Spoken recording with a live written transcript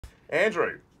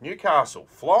Andrew, Newcastle,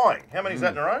 flying. How many is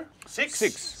that in a row? Six?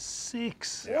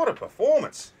 Six. What a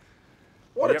performance.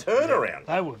 What a turnaround.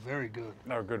 They were very good.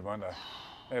 They were good, weren't they?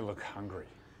 They look hungry.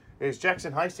 Is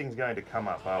Jackson Hastings going to come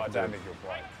up after? I don't think he'll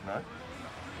play. No?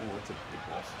 Oh, that's a big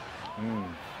loss.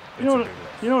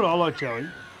 You know what I like, Joey?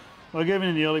 Like even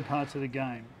in the early parts of the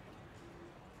game,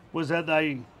 was that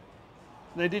they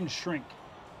didn't shrink.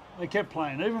 They kept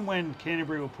playing. Even when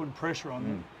Canterbury were putting pressure on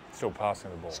them. Still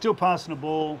passing the ball. Still passing the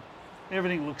ball.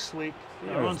 Everything looked slick.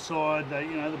 They were onside.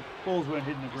 The balls weren't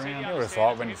hitting the ground. You know what it's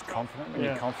like when he's confident, when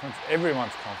you're confident?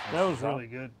 Everyone's confident. That was really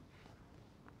good.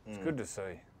 It's good to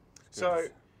see. So,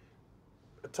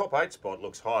 the top 8 spot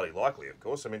looks highly likely, of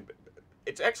course. I mean,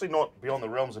 it's actually not beyond the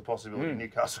realms of possibility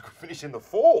Newcastle could finish in the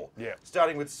 4. Yeah.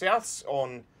 Starting with Souths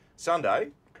on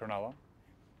Sunday.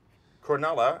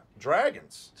 Cronulla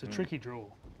Dragons. It's a tricky draw.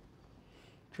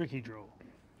 Tricky draw.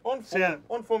 On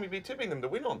form, you'd be tipping them to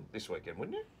win on this weekend,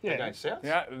 wouldn't you? Yeah. Against Souths?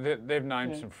 Yeah, they've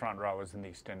named some front rowers in the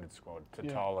extended squad.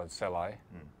 Totola, Saleh.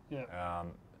 Yeah.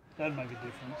 That'd make a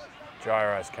difference.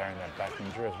 Gyro's carrying that back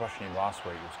injury. I was watching him last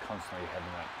week. He was constantly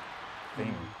having that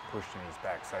thing pushed in his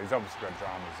back. So he's obviously got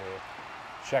dramas there.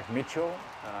 Shaq Mitchell,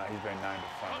 he's been named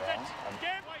at front row.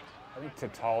 I think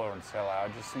Totola and Saleh, I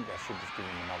just think they should just give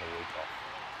him another week off.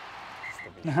 Just to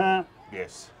be sure.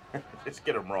 Yes. Just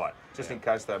get them right, just in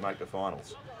case they make the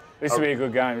finals. This will be a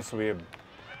good game. This will be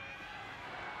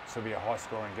a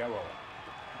high-scoring game. Well,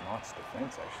 Knights'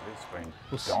 defence actually, it's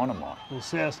been dynamite. Well,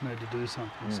 South need to do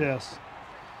something. South,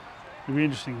 it'll be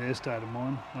interesting their state of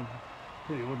mind.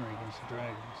 Pretty ordinary against the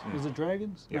Dragons. Was it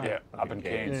Dragons? Yeah, No. Yeah, up in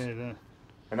Cairns. Yeah,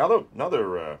 Another.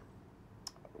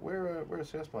 Where are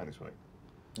South playing this week?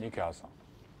 Newcastle.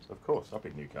 Of course, up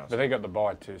in Newcastle. But they got the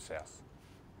bye too, South.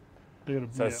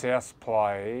 So South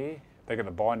play. They got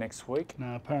the bye next week.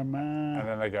 No, Parramatta. And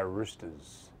then they go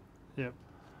Roosters. Yep.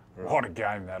 Right. What a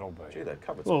game that'll be. Gee, they've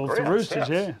covered some Well, ground. the Roosters,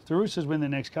 Souths. If the Roosters win the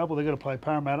next couple, they've got to play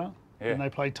Parramatta. Yeah. And they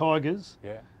play Tigers.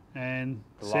 Yeah. And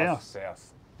The South. last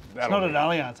South. It's not at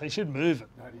Allianz. They should move it.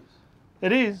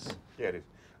 It is. Yeah, it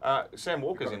is. Sam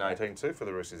Walker's in 18 too for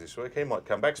the Roosters this week. He might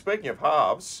come back. Speaking of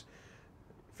halves,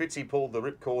 Fitzy pulled the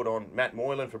ripcord on Matt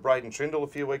Moylan for Braden Trindle a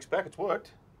few weeks back. It's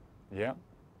worked. Yeah.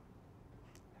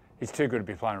 He's too good to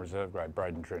be playing reserve grade,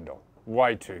 Braden Trindle.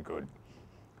 Way too good.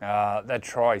 That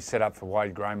try he set up for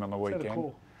Wade Graham on the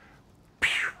weekend.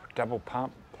 Double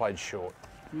pump, played short.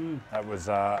 That was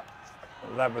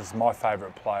my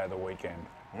favourite player of the weekend.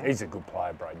 He's a good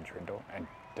player, Braden Trindle, and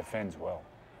defends well.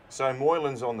 So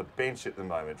Moylan's on the bench at the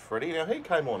moment, Freddie. Now he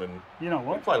came on and You know he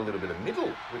what? played a little bit of middle,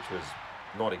 which was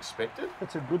not expected.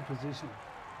 That's a good position.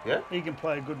 Yeah. He can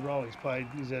play a good role.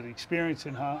 He's had experience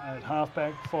at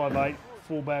halfback, 5'8",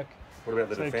 fullback. What about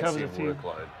the So he covers defensive a few.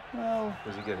 workload? Well,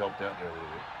 Does he get helped out there a little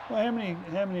bit? well,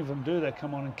 how many of them do that?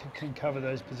 Come on and can cover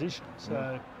those positions.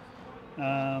 So,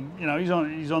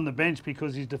 he's on the bench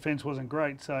because his defence wasn't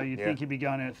great. So you'd think he'd be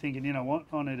going out thinking, you know what,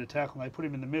 I need to tackle. And they put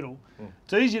him in the middle.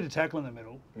 It's easier to tackle in the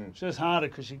middle. It's just harder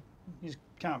because you just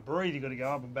can't breathe. You've got to go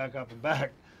up and back, up and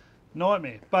back.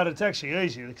 Nightmare. But it's actually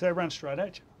easier because they run straight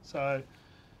at you. So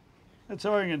it's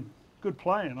Oregon good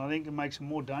play, and I think it makes them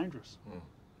more dangerous.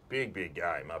 Big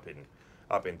game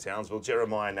up in Townsville.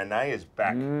 Jeremiah Nene is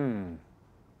back.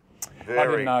 I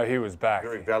didn't know he was back.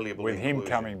 Very valuable. With him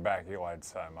inclusion. coming back, he'll add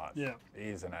so much. Yeah. He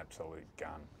is an absolute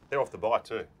gun. They're off the bye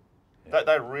too. Yeah.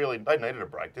 They needed a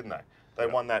break, didn't they? They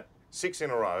won that 6 in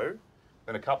a row,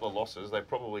 and a couple of losses. They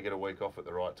probably get a week off at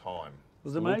the right time. It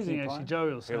was amazing, actually.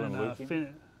 Joey was saying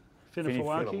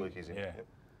Finifawaki. Luki's in. Yeah.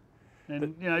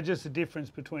 And, just the difference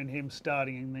between him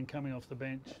starting and then coming off the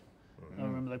bench. I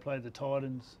remember they played the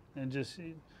Titans and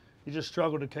he just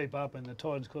struggled to keep up, and the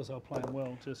Titans, of course, they were playing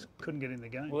well, just couldn't get in the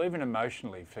game. Well, even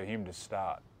emotionally, for him to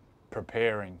start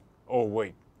preparing all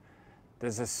week,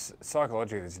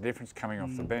 psychologically, there's a difference coming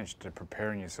off the bench to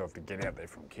preparing yourself to get out there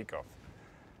from kickoff.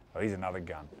 Oh, he's another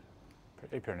gun.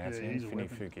 He pronounced him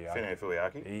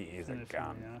Finifawaki. He is a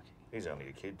gun. He's only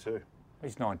a kid too.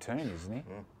 He's 19, isn't he?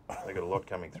 They got a lot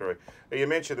coming through. You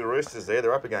mentioned the Roosters there.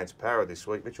 They're up against Para this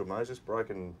week. Mitchell Moses,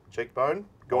 broken cheekbone,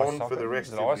 gone for the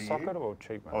rest of the year. Eye socket or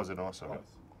cheekbone? Oh, was it eye socket?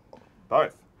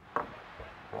 Both.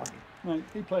 Mate,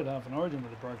 he played half an Origin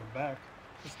with a broken back.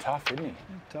 He's tough, isn't he?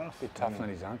 Tough. A bit tougher than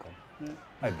his uncle. Yeah.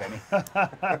 Hey,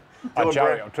 Benny.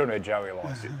 Joey, I'm talking about Joey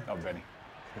Elias, not Benny.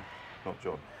 Not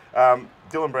John.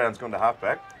 Dylan Brown's gone to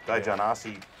halfback. Dejan Arce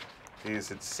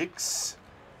is at 6.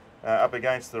 Up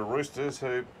against the Roosters,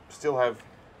 who still have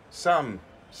some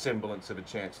semblance of a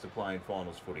chance to play in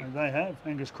finals footy. And they have.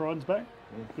 Angus Crichton's back.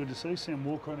 Good to see. Sam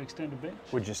Walker on extended bench.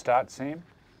 Would you start Sam?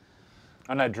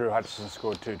 I know Drew Hutchison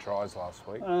scored 2 tries last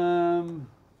week.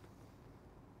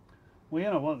 Well, you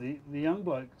know what? The young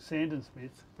bloke, Sandon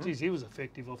Smith, geez, he was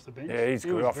effective off the bench. Yeah, he's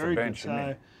good off the bench, isn't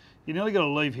he? So you nearly got to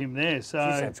leave him there. So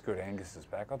Geez, that's good. Angus is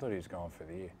back. I thought he was gone for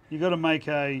the year. you got to make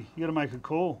a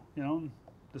call, you know, on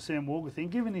the Sam Walker thing.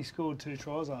 Given he scored 2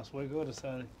 tries last week, I got to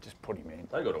say, Just put him in.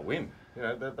 They got to win. You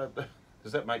know,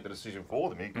 does that make the decision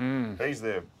for them? He's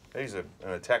an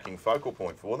attacking focal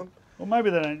point for them. well, maybe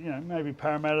they don't. You know, maybe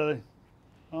Parramatta.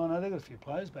 Oh no, they've got a few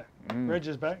players back. Reg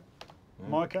is back.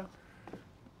 Micah.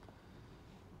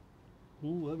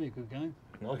 Ooh, that'd be a good game.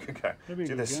 Not a good game. That'd be a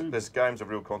See, good game. there's games of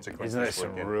real consequence. Isn't there this some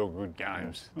weekend. real good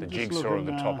games? I'm The just jigsaw of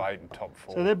the looking, top 8 and top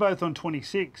 4. So they're both on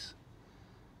 26.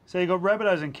 So you got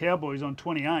Rabbitohs and Cowboys on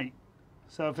 28.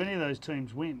 So if any of those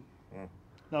teams win,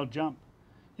 they'll jump.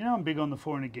 You know I'm big on the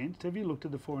for and against. Have you looked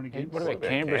at the for and against? What about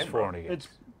Canberra's for and against?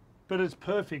 But it's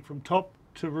perfect from top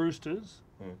to Roosters,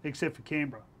 except for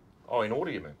Canberra. Oh, in order,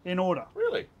 you mean? In order.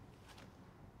 Really?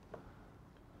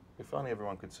 If only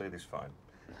everyone could see this phone.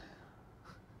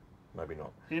 Maybe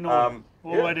not. In order.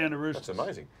 All the way down to Roosters. That's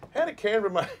amazing. How did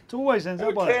Canberra make? It always ends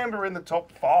up like that. Canberra in the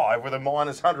top 5 with a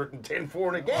minus 110 for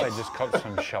and against. They just caught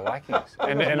some shellackings.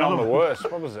 and on the worst,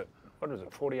 what was it?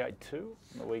 48-2 on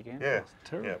the weekend? Yeah.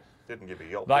 terrible. Yeah. Didn't give a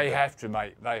yelp. They did have to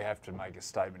make a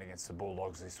statement against the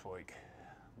Bulldogs this week.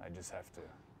 They just have to.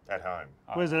 At home.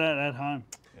 Where's it at home?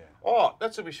 Yeah. Oh,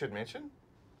 that's what we should mention.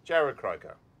 Jared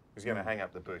Croker is going to hang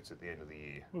up the boots at the end of the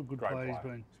year. What a good Great player he's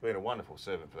player. been. He's been a wonderful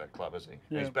servant for that club, hasn't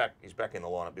he? Yeah. He's back in the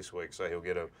lineup this week, so he'll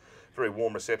get a very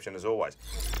warm reception as always.